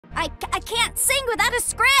I can't sing without a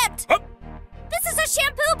script! This is a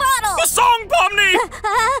shampoo bottle! The song, Pomni!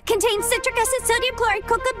 Contains citric acid, sodium chloride,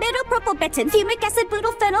 coca-middle, propylbenzene, fumic acid,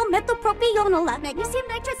 butyl-phenol, methylpropionol, magnesium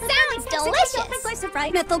nitrate... Sounds delicious!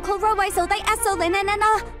 Glyceride, methylchloroisothioethylene, and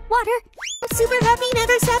water. I'm super happy,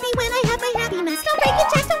 never sappy when I have my happiness. Don't break it,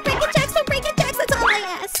 Jax, don't break it, Jax, don't break it, Jax, that's all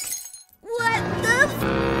I ask. What the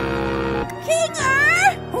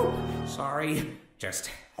Kinger? Oh, sorry.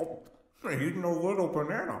 Just eating a little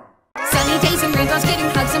banana. Sunny days and rainbows, getting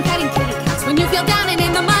hugs and petting kitty cats. When you feel down and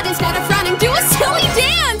in the mud, instead of frowning, do a silly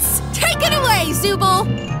dance! Take it away, Zooble!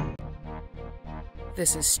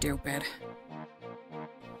 This is stupid.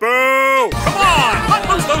 Boo! Come on! Let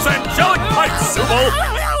loose those angelic pipes, Zooble!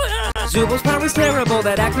 Zooble's power's terrible,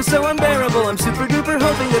 that act was so unbearable. I'm super duper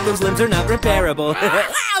hoping that those limbs are not repairable.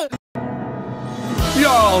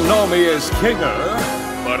 Y'all know me as Kinger,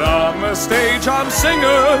 but on the stage I'm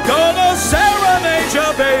singer. Gonna serenade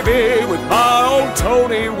ya, baby, with my old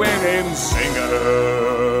Tony-winning singers.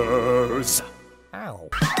 Ow.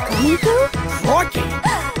 Gummy Goo? Rocky!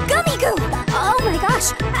 Gummy Goo! Oh my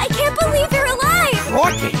gosh, I can't believe you're alive!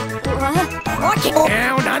 Rocky! What? Rocky!